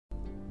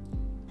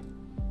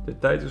De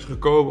tijd is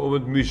gekomen om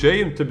het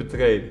museum te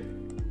betreden.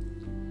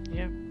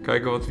 Ja,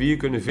 Kijken wat we hier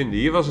kunnen vinden.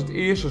 Hier was het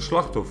eerste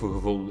slachtoffer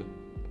gevonden.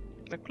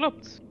 dat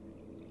klopt.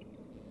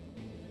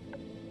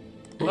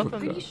 I'm Wat een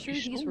pretty sure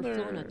these were flown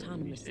bijzonder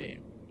autonomously,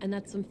 museum. and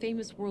that some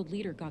famous world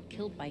leader got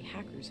killed by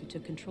hackers who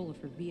took control of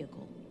her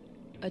vehicle.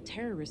 A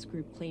terrorist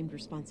group claimed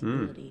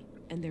responsibility,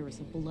 and there was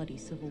a bloody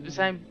civil We war.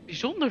 zijn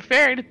bijzonder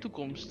ver in de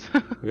toekomst.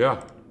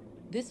 Ja.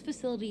 This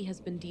facility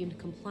has been deemed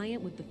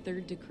compliant with the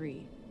Third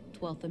Decree,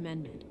 12th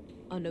Amendment,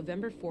 on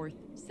November 4th,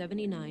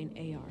 79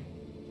 AR.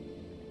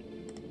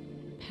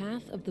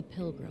 Path of the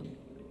Pilgrim.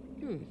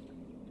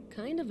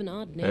 Kind of an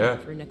odd name Yeah.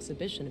 for an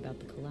exhibition about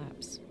the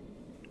collapse.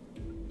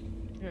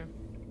 Ja.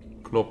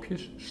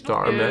 Knopjes.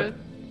 Star map.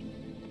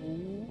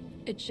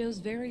 It shows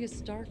various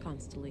star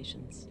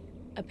constellations.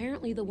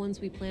 Apparently the ones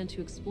we plan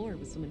to explore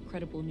with some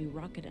incredible new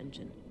rocket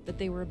engine that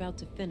they were about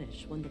to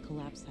finish when the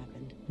collapse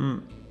happened.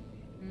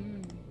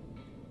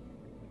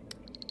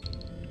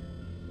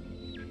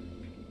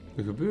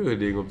 Er gebeuren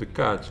dingen op de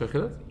kaart, zeg je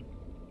dat?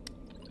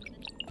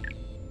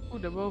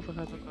 Oeh, daarboven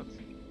gaat ook wat.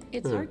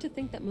 It's hard to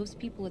think that most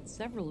people had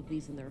several of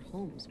these in their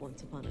homes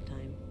once upon a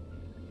time.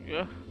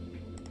 Ja.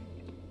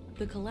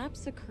 The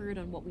collapse occurred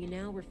on what we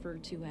now refer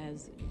to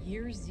as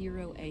Year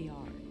Zero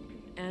AR,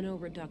 Anno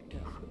Reducto.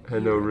 Anno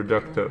year of the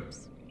Reducto.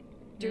 collapse.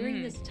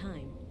 During this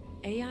time,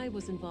 AI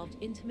was involved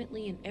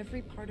intimately in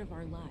every part of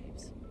our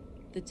lives.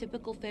 The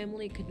typical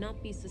family could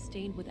not be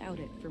sustained without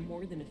it for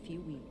more than a few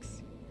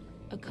weeks.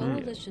 A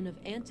coalition of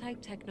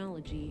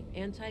anti-technology,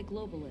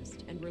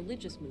 anti-globalist, and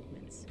religious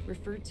movements,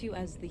 referred to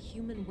as the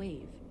human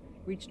wave,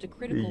 reached a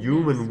critical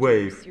human mass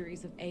wave. during a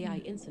series of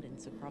AI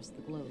incidents across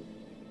the globe.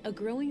 A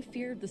growing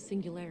fear of the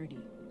singularity,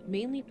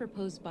 mainly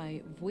proposed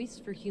by Voice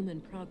for Human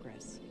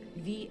Progress,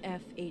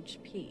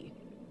 VFHP,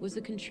 was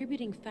a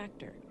contributing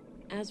factor,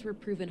 as were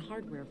proven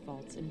hardware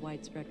faults in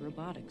widespread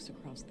robotics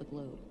across the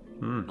globe.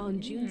 On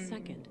June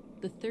 2nd,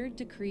 the Third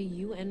Decree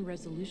UN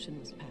resolution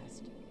was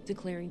passed,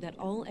 declaring that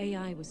all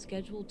AI was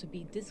scheduled to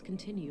be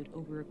discontinued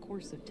over a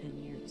course of 10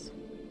 years.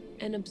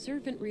 An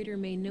observant reader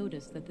may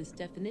notice that this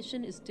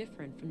definition is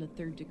different from the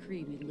Third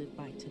Decree we live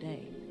by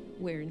today,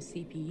 wherein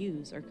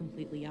CPUs are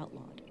completely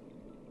outlawed.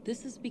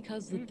 This is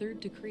because the Third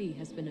Decree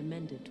has been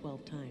amended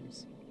 12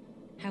 times.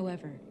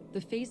 However, the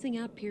phasing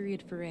out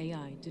period for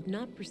AI did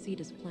not proceed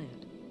as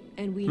planned,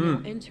 and we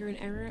now enter an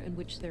era in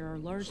which there are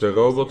large... De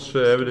robots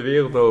hebben de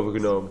wereld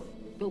overgenomen.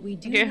 But we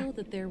do know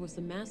that there was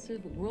a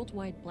massive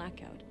worldwide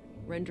blackout,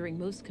 rendering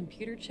most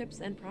computer chips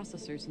and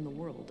processors in the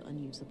world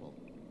unusable.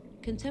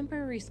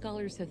 Contemporary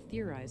scholars have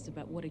theorized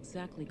about what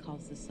exactly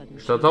caused this sudden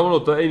Staat change. allemaal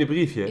op dat ene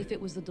briefje. If it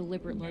was a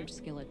deliberate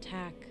large-scale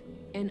attack,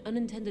 an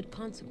unintended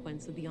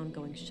consequence of the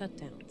ongoing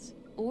shutdowns,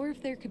 or if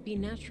there could be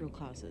natural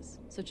causes,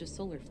 such as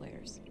solar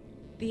flares.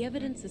 The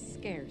evidence is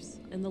scarce,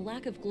 and the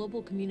lack of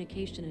global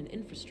communication and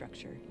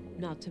infrastructure,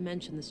 not to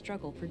mention the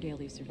struggle for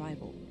daily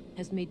survival,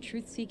 has made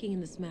truth-seeking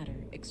in this matter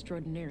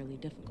extraordinarily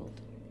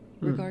difficult.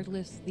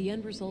 Regardless, the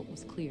end result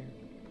was clear.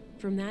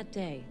 From that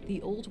day,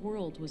 the old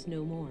world was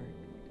no more.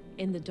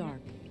 In the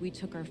dark, we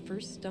took our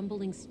first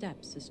stumbling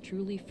steps as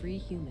truly free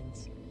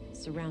humans,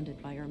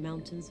 surrounded by our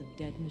mountains of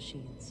dead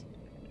machines.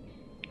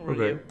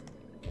 Oké.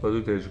 Wat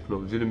doet deze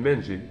knop? Er zit een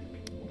mens in.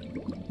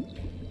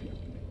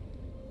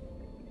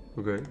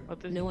 Oké.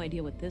 Wat is No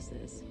idea what this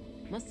is.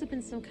 Must have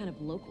been some kind of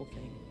local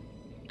thing.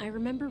 I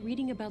remember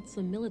reading about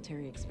some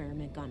military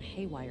experiment gone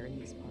haywire in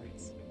these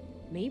parts.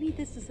 Maybe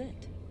this is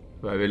it.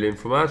 Wij willen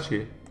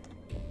informatie.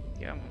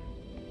 Ja, man.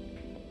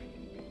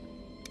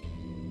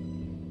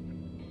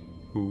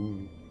 Oeh.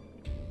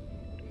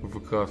 Hoeveel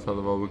kracht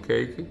hadden we al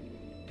bekeken?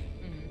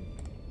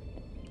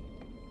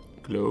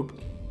 Globe.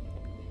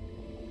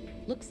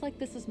 Looks like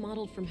this is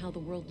modeled from how the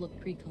world looked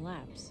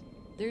pre-collapse.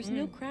 There's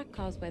no crack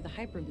caused by the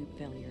Hyperloop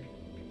failure,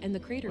 and the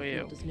crater Wow.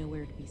 field is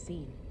nowhere to be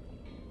seen.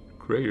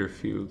 Crater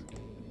field.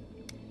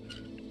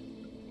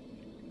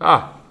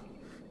 Ah!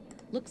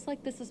 Looks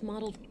like this is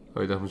modeled.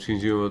 Oh, ik dacht misschien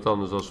zien we wat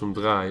anders als we hem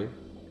draaien.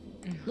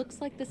 Looks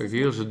like this Kijk, is.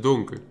 hier is het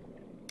donker.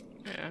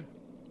 Ja.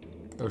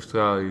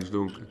 Australië is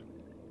donker.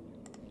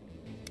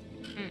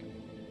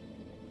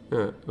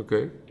 Ja,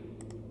 oké.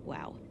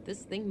 Wow,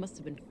 this thing must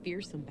have been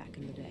fearsome back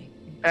in the day.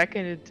 Back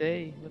in the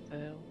day, what the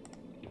hell.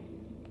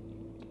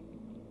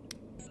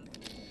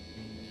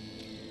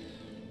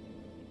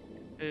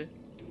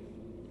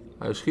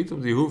 Hij schiet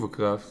op die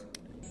hoevenkracht.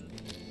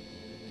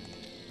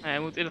 Hij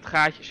moet in het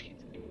gaatje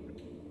schieten.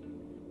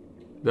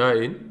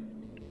 Daarin.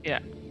 Ja.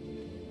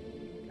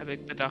 Heb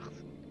ik bedacht.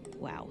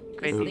 Wow, Ik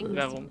this weet thing niet must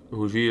waarom.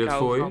 Hoe zie je dat Ik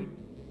hou voor je? van-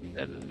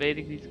 Ja, dat weet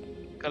ik niet.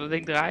 Kan het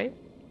ding draaien?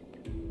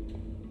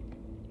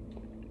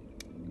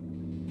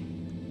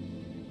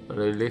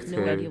 Alleen licht No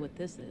idea geven. what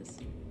this is.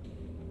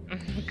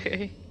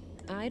 Oké.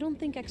 I don't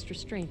think extra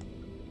strength.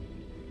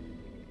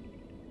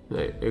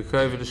 Nee, ik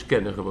ga even de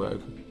scanner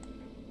gebruiken.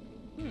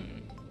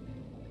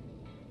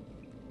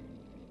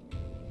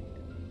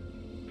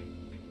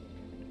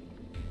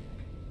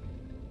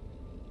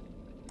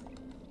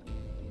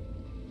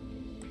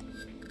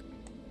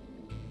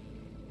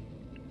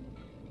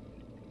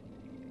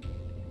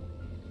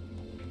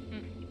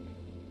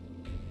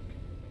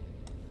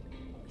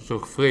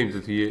 toch vreemd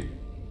dat hier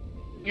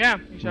Ja,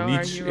 je zou haar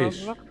niets hier wel is.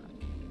 verwachten.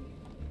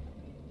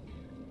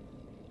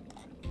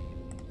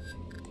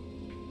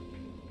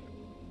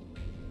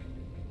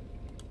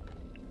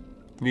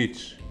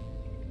 Niets.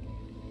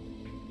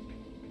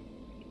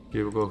 Die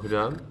heb ik al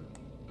gedaan.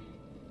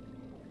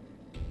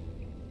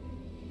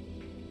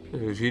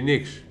 Er is hier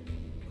niks.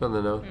 Wat kan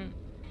er nou?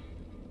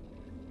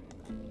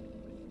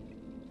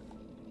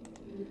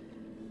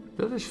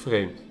 Dat is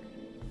vreemd.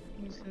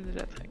 Dat is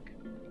inderdaad gek.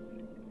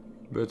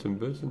 Button,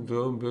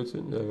 drone,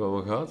 button. Dat hebben we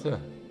allemaal gehad, ja.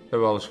 Hebben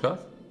we alles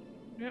gehad?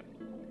 Ja.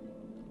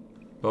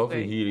 Behalve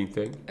Nee. een healing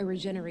tank. A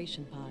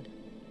regeneration pod.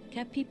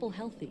 Kept people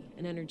healthy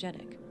and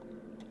energetic.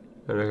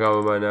 En dan gaan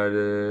we maar naar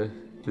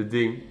de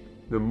ding.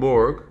 De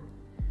morgue.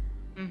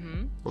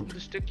 Om de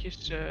stukjes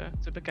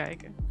te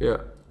bekijken.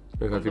 Ja.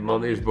 Dan gaat die de man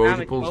man eerst die boos op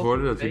namelijk ons boven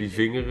worden dat een we die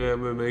beetje- vinger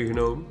hebben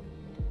meegenomen.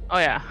 Oh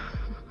ja.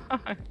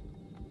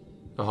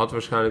 Dat had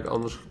waarschijnlijk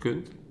anders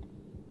gekund.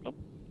 Klopt.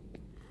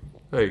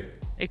 Hé,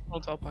 Ik vond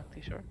het wel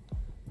praktisch hoor.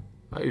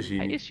 hij is hier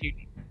Hij niet. is hier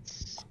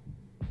niet.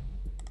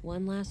 One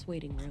last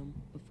waiting room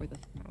before the.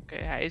 Oké,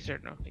 hij is er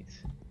nog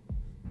niet.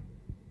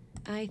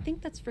 I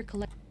think that's for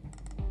collect.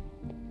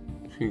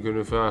 Misschien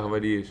kunnen we vragen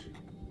waar die is.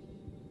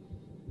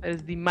 Dat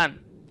is die man.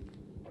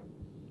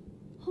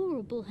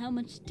 Horrible how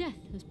much death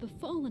has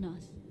befallen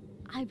us.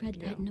 I read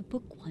that in a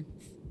book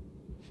once.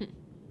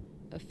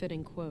 A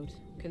fitting quote,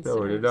 considering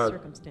the inderdaad.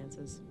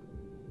 circumstances.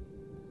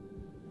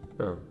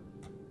 Nou.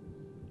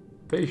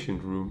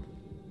 Patient room.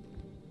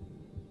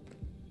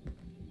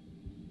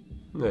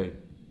 Nee.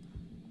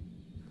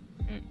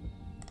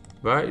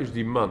 Waar is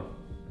die man?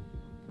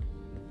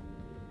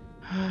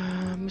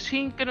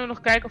 Misschien kunnen we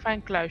nog kijken of hij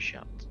een kluisje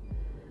had.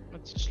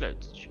 Met zijn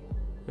sleuteltje.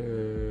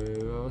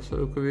 Waar was dat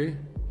ook alweer?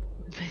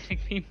 Dat weet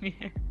ik niet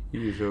meer.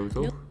 Hier zo,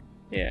 toch?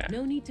 Ja.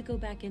 No need to go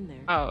back in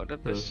there. Oh,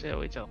 dat is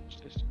heel iets anders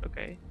dus.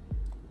 Oké.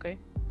 Oké.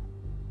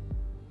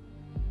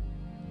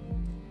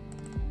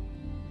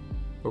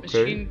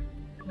 Misschien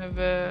kunnen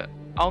we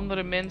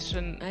andere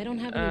mensen I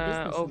don't have any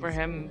business in over this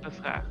hem room.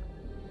 bevragen.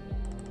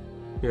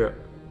 Ja.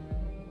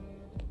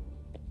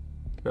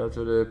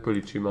 Laten we de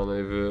politieman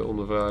even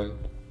ondervragen.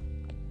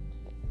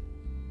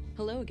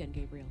 Hello again,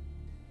 Gabriel.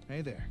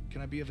 Hey there,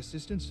 can I be of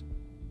assistance?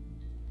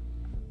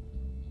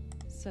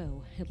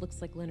 So, it looks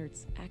like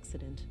Leonard's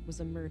accident was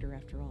a murder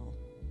after all.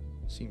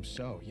 Seems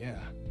so,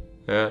 yeah.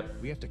 Ja,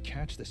 We have to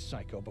catch this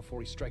psycho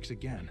before he strikes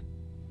again.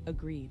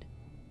 Agreed.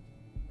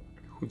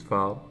 goed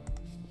verhaal.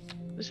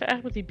 Wat is er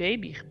eigenlijk met die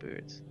baby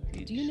gebeurd?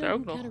 Die Do you is er know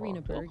ook who nog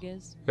Katerina wel, Berg toch?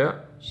 is?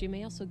 Ja, She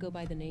may also go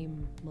by the name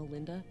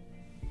Melinda.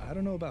 I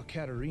don't know about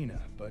Katerina,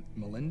 but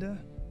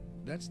Melinda?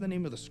 That's the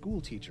name of the school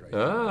teacher, I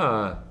think.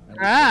 ah, At least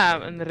that's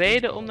what Een the reden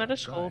principal om naar de had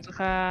school signed. te Are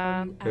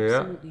gaan. you Yeah.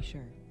 absolutely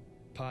sure?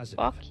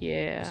 Positive. Fuck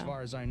yeah. As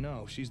far as I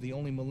know, she's the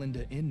only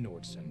Melinda in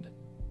Nordsund.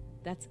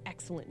 That's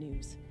excellent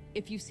news.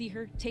 If you see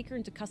her, take her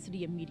into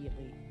custody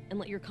immediately. And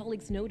let your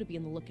colleagues know to be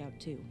on the lookout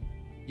too.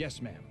 Yes,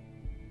 ma'am.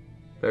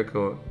 lekker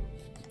hoor.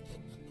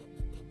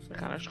 We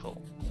gaan naar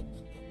school.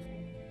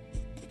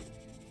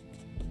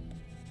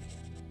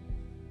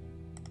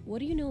 What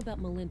do you know about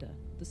Melinda,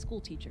 the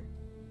school teacher?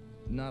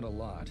 Not a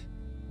lot.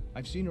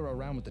 I've seen her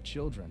around with the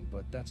children,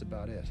 but that's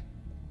about it.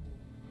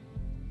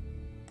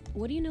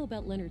 What do you know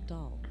about Leonard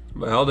Dahl?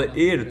 We hadden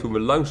eerder, toen we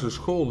langs de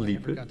school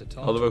liepen,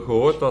 hadden we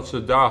gehoord dat ze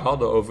het daar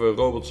hadden over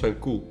robots zijn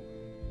cool.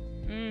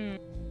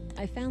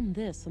 I found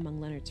this among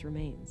Leonard's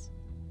remains.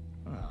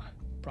 Ah,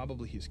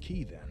 probably his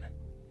key then.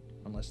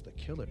 Unless the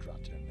killer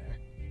dropped it in there.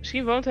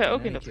 Misschien woont hij ook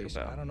In in any dat case,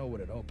 I gebouw. don't know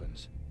what it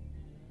opens.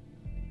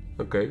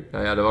 Oké,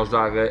 nou ja, er was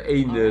daar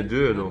één Alright,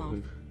 deur I'm nog. off.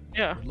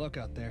 Ja, Good luck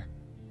out there.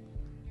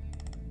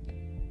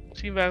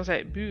 misschien waren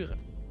zij buren.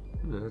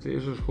 Nou, het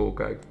eerste school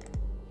kijken.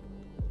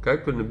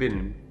 Kijk we naar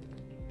binnen nu.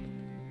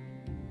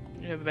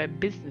 Nu hebben wij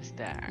business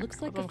daar. Looks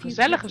Wat like a een few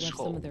gezellige kids left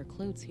some school. of their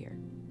clothes here.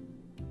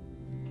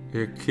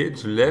 Your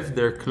kids left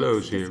their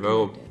clothes here.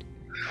 Waarom?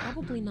 Disconnected.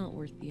 Probably not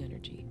worth the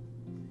energy.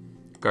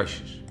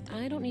 Kastjes.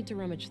 I don't need to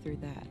rummage through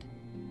that.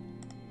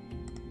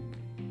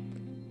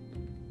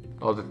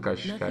 Altijd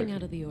kastjes Nothing kijken.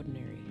 out of the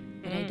ordinary,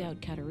 but I doubt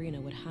Katerina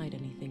would hide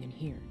anything in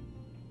here.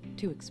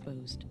 Too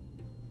exposed.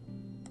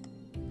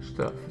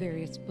 Stuff.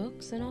 Various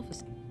books and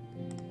office.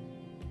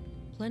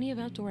 Plenty of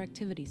outdoor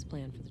activities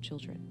planned for the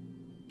children.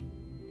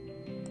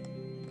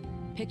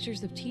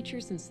 Pictures of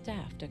teachers and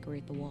staff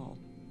decorate the wall.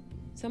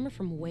 Some are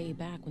from way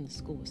back when the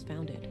school was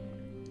founded.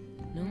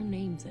 No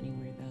names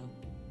anywhere, though.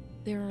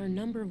 There are a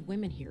number of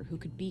women here who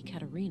could be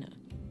Katerina,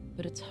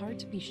 but it's hard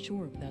to be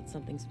sure without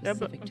something We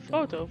hebben specific een to go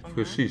on. foto van haar.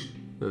 Precies,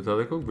 dat had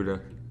ik ook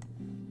bedacht.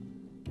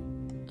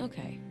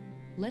 Okay,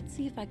 let's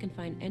see if I can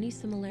find any Lekker,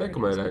 similarities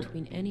Marjolein.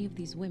 between any of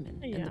these women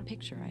and Ja. the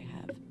picture I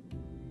have.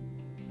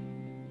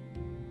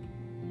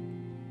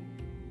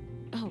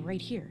 Oh,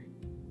 right here.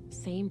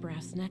 Same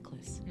brass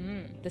necklace.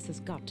 This has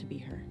got to be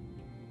her.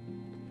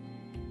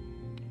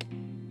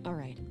 All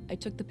right, I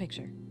took the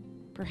picture.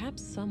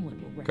 Perhaps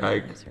someone will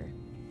Kijk. recognize her.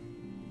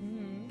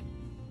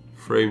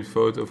 Framed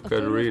photo of A photo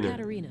of Katerina.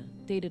 Katerina,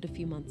 dated a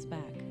few months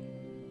back.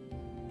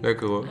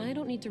 Lekker hoor. I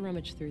don't need to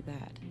rummage through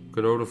that.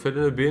 Kunnen we nog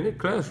verder naar binnen?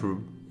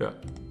 Classroom. Ja.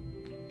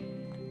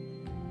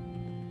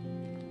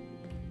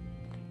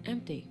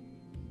 empty.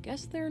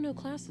 Guess there are no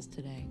classes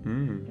today.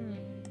 Hmm.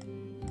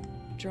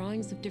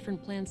 Drawings of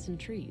different plants and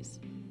trees,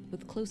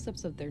 with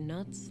close-ups of their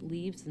nuts,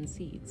 leaves, and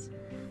seeds.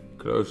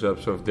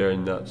 Close-ups of their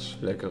nuts.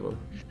 Lekker hoor.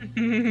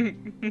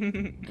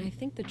 I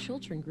think the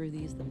children grew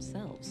these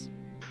themselves.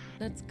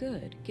 That's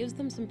good. Gives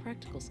them some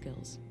practical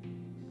skills.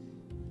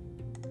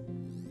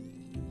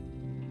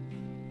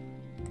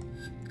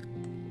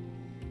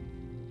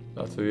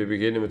 Laten we weer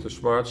beginnen met de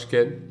smart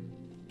scan.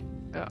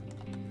 Ja.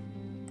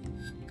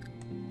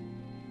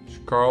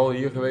 Is Carl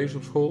hier geweest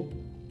op school?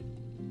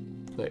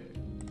 Nee.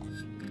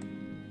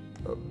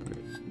 Oh,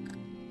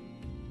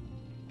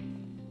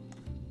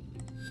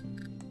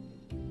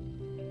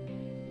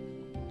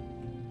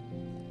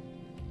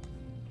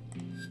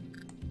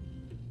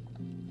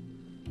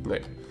 nee.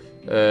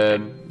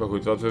 Maar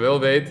goed, wat we wel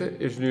weten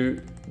is nu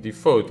die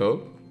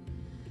foto.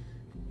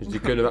 Dus die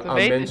kunnen we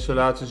aan mensen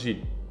laten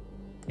zien.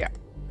 Ja.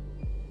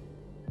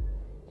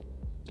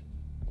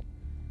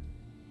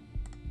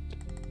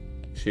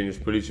 Misschien is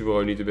het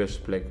politiebureau niet de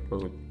beste plek, maar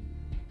goed.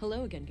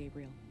 Hello again,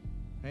 Gabriel.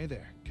 Hey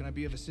there, can I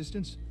be of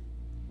assistance?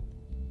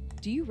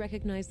 Do you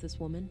recognize this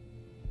woman?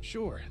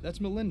 Sure, that's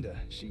Melinda.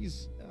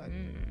 She's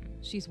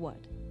She's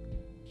what?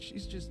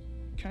 she's just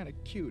kind of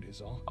cute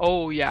is all.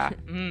 Oh ja.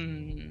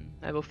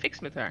 Hij wil fix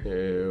met haar.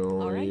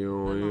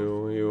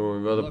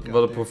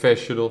 Wat een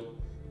professional.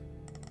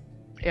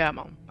 Ja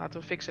man, laten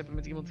we fix hebben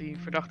met iemand die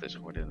verdacht is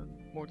geworden in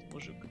een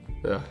moordonderzoek.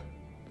 Ja.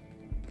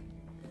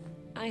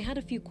 I had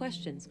a few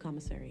questions,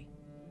 commissary.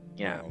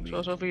 Ja,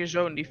 zoals over je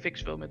zoon die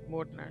fix wil met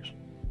moordenaars.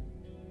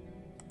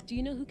 Do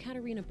you know who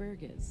Katerina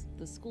Berg is,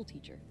 the school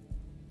teacher?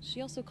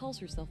 She also calls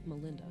herself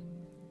Melinda.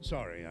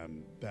 Sorry,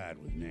 I'm bad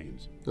with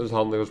names. Dat is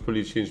handig als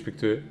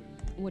politieinspecteur.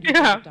 What do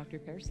you think of Dr.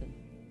 Pearson?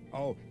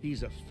 Oh,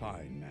 he's a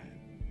fine man.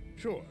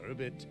 Sure, a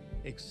bit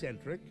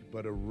eccentric,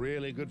 but a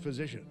really good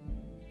physician.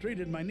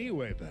 Treated my knee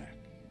way back.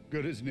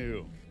 Good as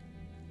new.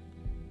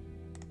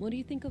 What do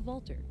you think of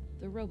Walter,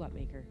 the robot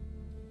maker?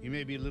 He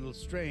may be a little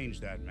strange,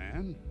 that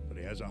man, but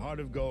he has a heart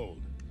of gold.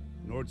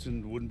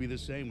 Nordson wouldn't be the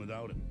same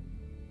without him.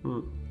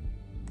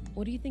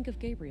 What do you think of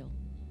Gabriel?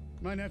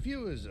 My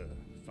nephew is a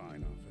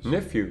fine officer.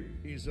 Nephew.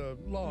 He's a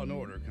law and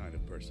order kind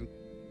of person.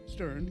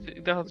 Stern.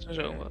 Ik dacht dat het zijn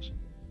zoon was.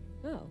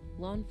 Oh,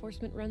 law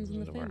enforcement runs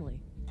in the family.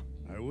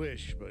 I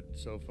wish, but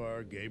so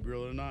far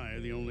Gabriel and I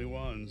are the only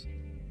ones.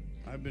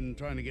 I've been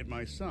trying to get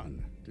my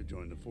son to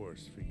join the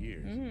force for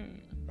years.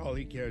 All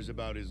he cares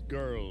about is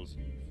girls,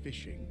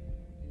 fishing.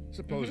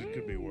 Suppose it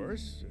could be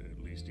worse.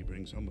 At least he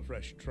brings home a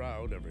fresh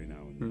trout every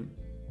now and then.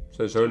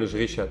 Zijn zoon is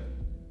Richard.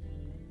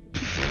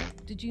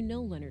 Did you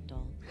know Leonard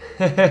Dahl?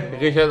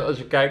 Richard, als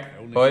je kijkt.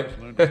 Hoi.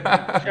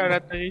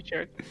 Shout-out naar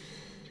Richard.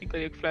 Misschien kan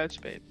je ook fluit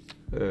spelen.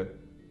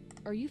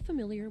 Are you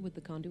familiar with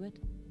the conduit?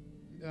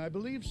 I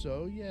believe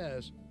so,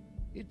 yes.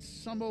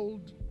 It's some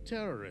old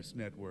terrorist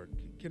network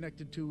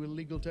connected to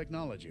illegal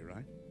technology,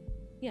 right?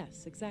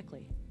 Yes,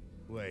 exactly.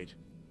 Wait,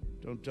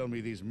 don't tell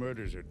me these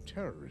murders are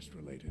terrorist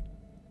related.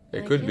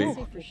 It could I be. can't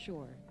say for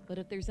sure, but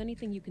if there's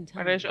anything you can tell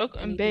Maar er is me, ook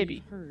een anything baby.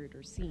 you've heard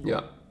or seen.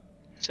 Ja.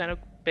 Het zijn ook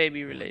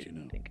baby-related,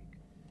 denk ik.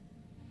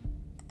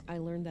 I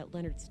learned that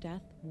Leonard's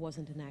death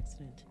wasn't an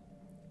accident.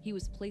 He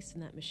was placed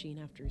in that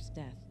machine after his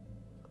death.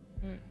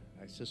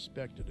 I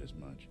suspected as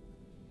much.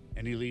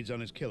 Any leads on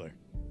his killer?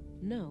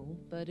 No,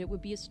 but it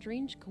would be a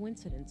strange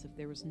coincidence if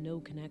there was no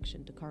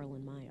connection to Carl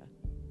and Maya.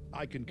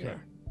 I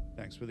concur.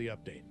 Thanks for the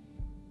update.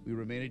 We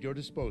remain at your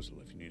disposal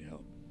if you need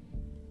help.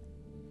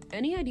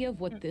 Any idea of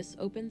what this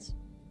opens?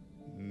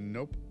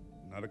 Nope,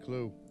 not a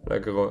clue.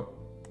 Lekker hoor.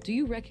 Do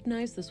you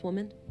recognize this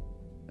woman?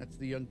 That's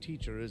the young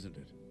teacher, isn't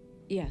it?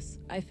 Yes,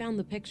 I found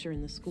the picture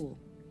in the school.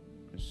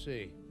 I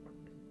see.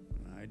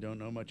 I don't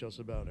know much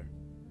else about her.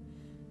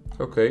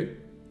 Oké.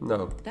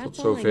 Nou, tot That's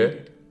all I zover.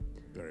 needed.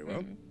 Very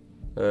well.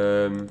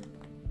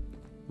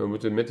 We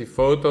moeten met die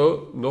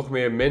foto nog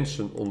meer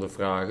mensen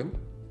ondervragen.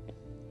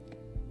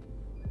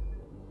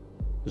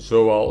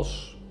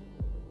 Zoals...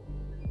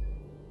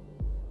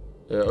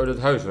 dat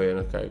huis waar je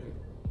naar kijken.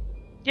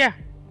 Ja.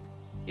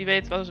 Wie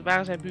weet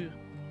waren zijn buren.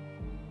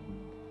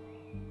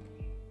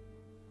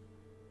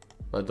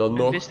 Maar dan En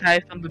nog... wist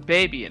hij van de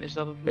baby en is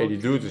dat het Nee, die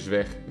dude is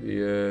weg. Die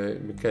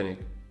mechanic.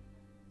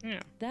 Ja.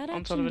 That Anders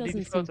action hadden we die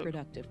doesn't seem foto.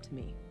 productive to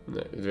me.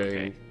 Nee, dat weet ik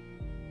Oké. niet.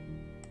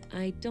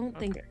 I don't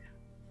think... Oké.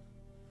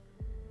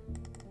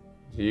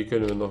 Hier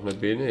kunnen we nog naar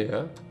binnen,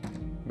 ja.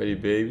 Bij die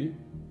baby.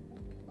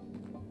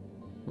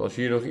 Maar als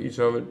hier nog iets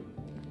over...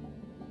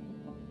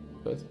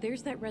 Wat?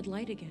 There's that red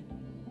light again.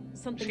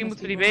 Something Misschien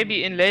must moeten we be die wrong. baby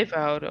in leven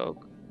houden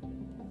ook.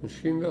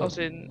 Misschien wel. Als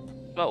in,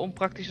 wel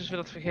onpraktisch als we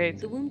dat vergeten.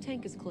 The womb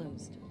tank is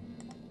closed.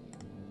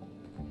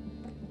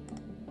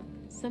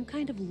 Some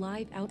kind of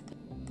live output.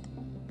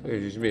 Er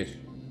is iets mis.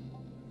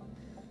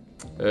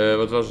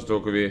 Wat was het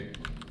ook alweer?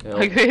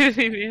 Help. Ik weet het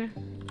niet meer.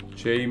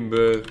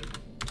 Chamber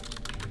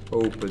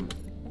open.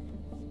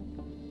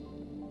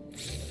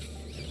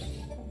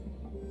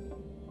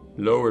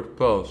 Lowered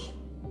pulse.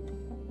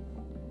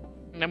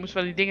 En dan moesten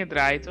wel die dingen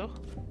draaien, toch?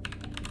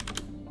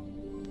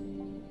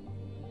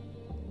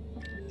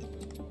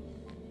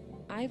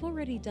 I've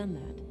already done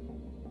that.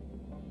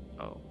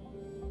 Oh.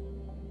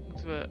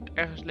 Moeten we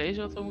ergens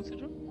lezen wat we moeten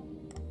doen?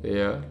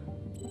 Ja.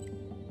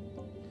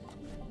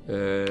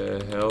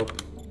 Help.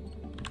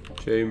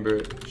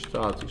 Chamber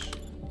status.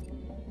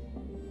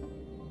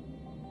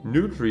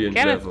 Nutrient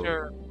level.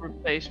 Canister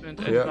replacement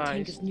Ja. The tank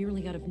advice. is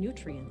nearly out of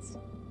nutrients.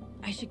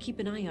 I should keep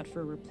an eye out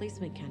for a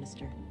replacement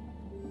canister.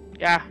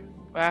 Ja,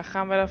 waar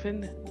gaan we dat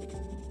vinden?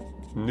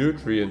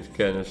 Nutrient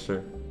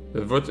canister.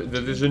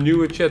 Dat is een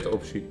nieuwe chat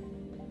optie.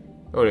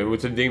 Oh nee, we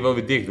moeten het ding wel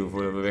weer dicht doen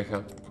voordat we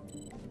weggaan.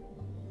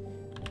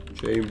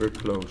 Chamber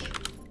close.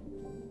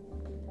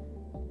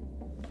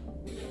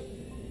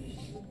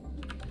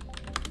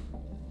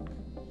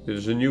 Dit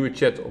is een nieuwe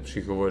chat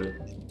optie geworden.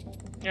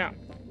 Ja.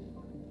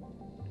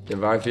 En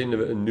waar vinden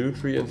we een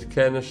nutrient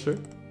canister?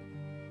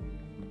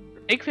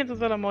 Ik vind dat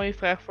wel een mooie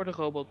vraag voor de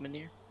robot,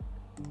 meneer.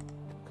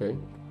 Oké.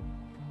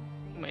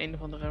 Om een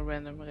of andere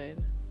random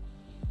reden.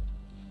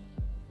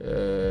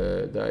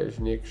 Daar is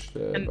niks.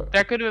 En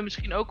daar kunnen we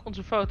misschien ook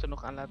onze foto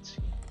nog aan laten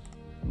zien.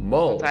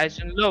 Mal. Want hij is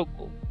een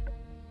local.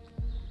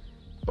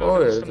 Oh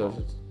dat ja, is de dat mal. was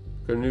het.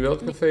 Kunnen we nu wel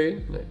het café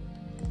in?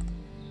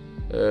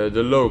 Nee.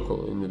 De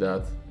local,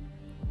 inderdaad.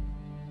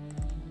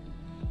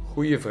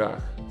 Goeie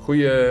vraag.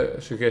 Goeie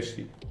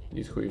suggestie.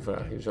 Niet goede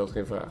vraag, je stelt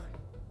geen vraag.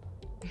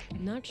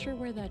 Not sure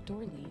where that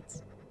door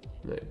leads.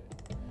 Nee.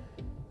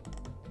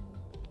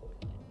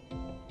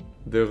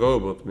 De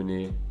robot,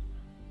 meneer.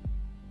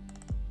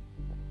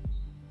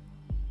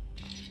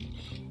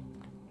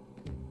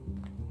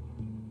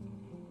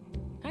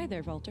 Hi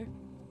there, Walter.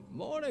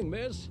 Morning,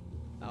 miss.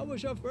 How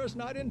was your first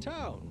night in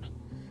town?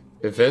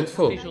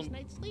 Eventful. Nice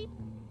Night's sleep?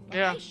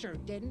 Yeah. I sure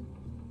didn't.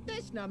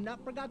 This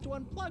numbnut forgot to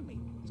unplug me,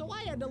 so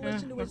I had to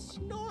listen to his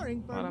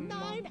snoring for What a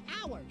 9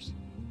 hours.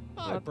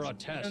 I What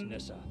protest, an-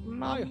 Nissa.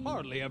 Mom. I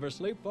hardly ever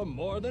sleep for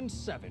more than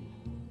 7.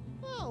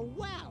 Oh,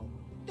 wow.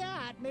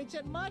 That makes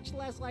it much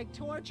less like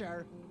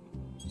torture.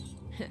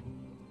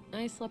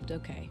 I slept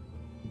okay.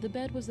 The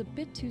bed was a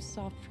bit too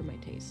soft for my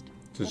taste.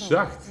 Te But I'll-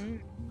 zacht.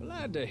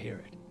 Glad to hear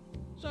it.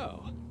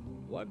 So,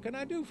 what can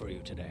I do for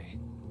you today?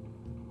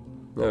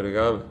 Nou, daar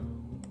gaan we.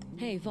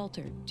 Hey,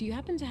 Walter, do you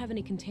happen to have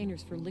any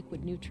containers for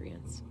liquid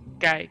nutrients?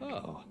 Kijk.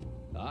 Oh,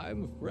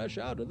 I'm fresh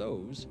out of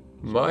those.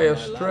 Maya My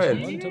last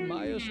Strand. one to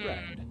Maya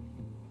Strand.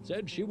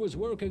 Said she was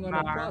working on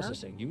a Mara?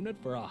 processing unit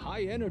for a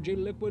high-energy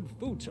liquid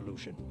food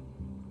solution.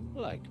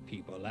 Like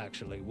people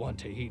actually want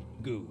to eat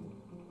goo.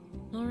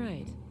 All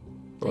right.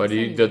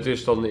 Maar dat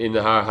is dan in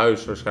haar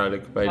huis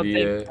waarschijnlijk. Bij Dat die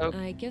denk ik ook.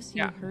 I guess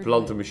Ja. you heard. Ik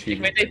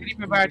plantenmachine. weet even niet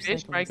meer waar het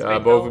is, maar ik Ja, weet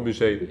boven wel- het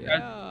museum.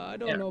 Yeah, I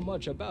don't know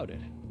much about it,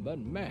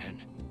 but man,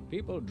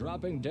 people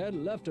dropping dead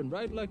left and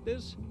right like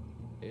this,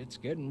 it's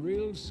getting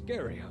real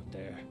scary out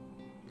there.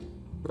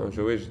 Nou,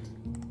 zo is het.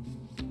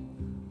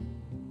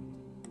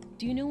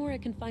 Do you know where I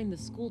can find the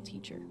school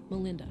teacher,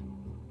 Melinda?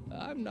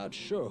 I'm not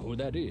sure who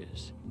that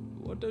is.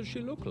 What does she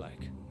look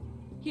like?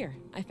 Here,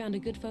 I found a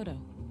good photo.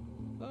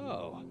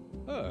 Oh,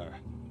 her.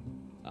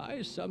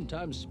 I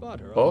sometimes spot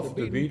her Off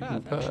the beaten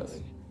path.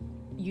 actually.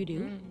 You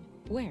do?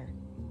 Where?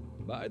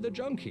 By the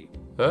junk heap.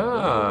 I don't know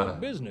Ah, what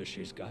business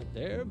she's got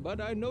there,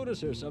 but I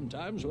notice her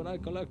sometimes when I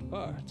collect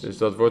parts. dus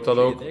dat wordt dan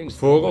She ook thinks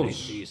voor nobody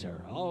ons. sees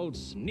her, all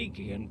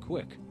sneaky and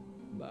quick.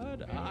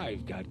 But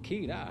I've got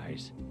keen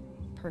eyes.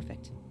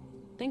 Perfect.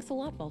 Thanks a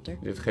lot, Walter.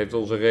 Dit geeft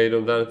ons een reden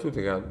om daar naartoe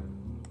te gaan.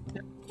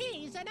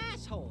 He's an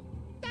asshole.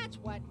 That's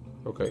what.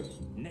 Oké.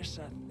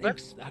 Nissa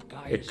thinks that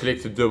guy Ik is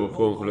klikte dubbel per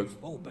ongeluk.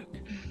 homophobic.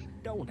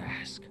 Don't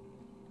ask.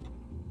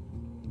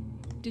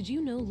 Did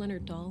you know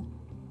Leonard Dahl?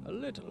 A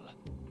little.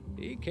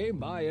 He came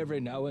by every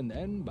now and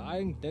then,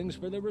 buying things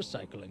for the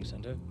recycling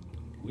center.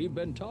 We've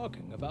been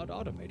talking about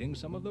automating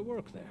some of the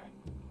work there.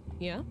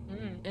 Yeah?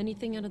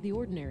 Anything out of the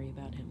ordinary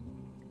about him?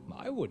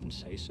 I wouldn't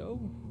say so.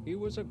 He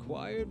was a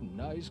quiet,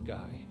 nice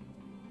guy.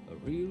 A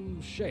real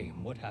shame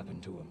what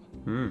happened to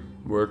him.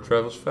 Word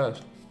travels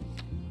fast.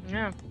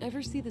 Ja.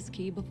 Ever see this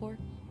key before?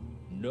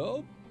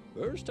 Nope,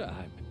 first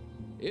time.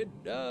 It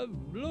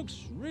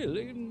looks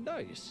really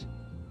nice.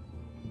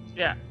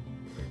 Ja.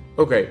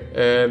 Oké,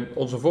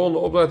 onze volgende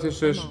opdracht is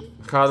dus...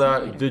 Ga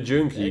naar de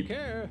junk Take heap.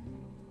 care.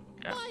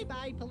 Bye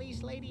bye,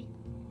 police lady.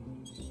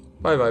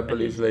 Bye bye,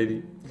 police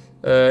lady.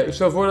 Ik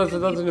stel voor dat we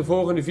dat in de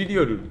volgende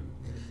video doen.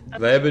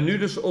 We hebben nu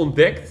dus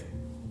ontdekt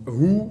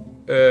hoe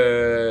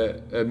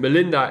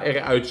Melinda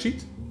eruit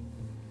ziet.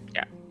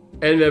 Ja.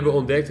 En we hebben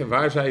ontdekt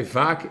waar zij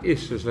vaak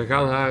is. Dus we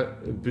gaan haar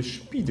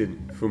bespieden,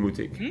 vermoed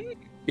ik.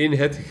 In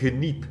het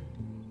geniep.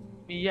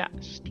 Ja,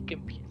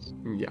 stiekempjes.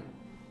 Ja.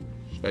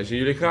 Dus wij zien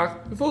jullie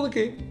graag de volgende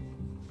keer.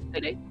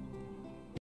 Nee.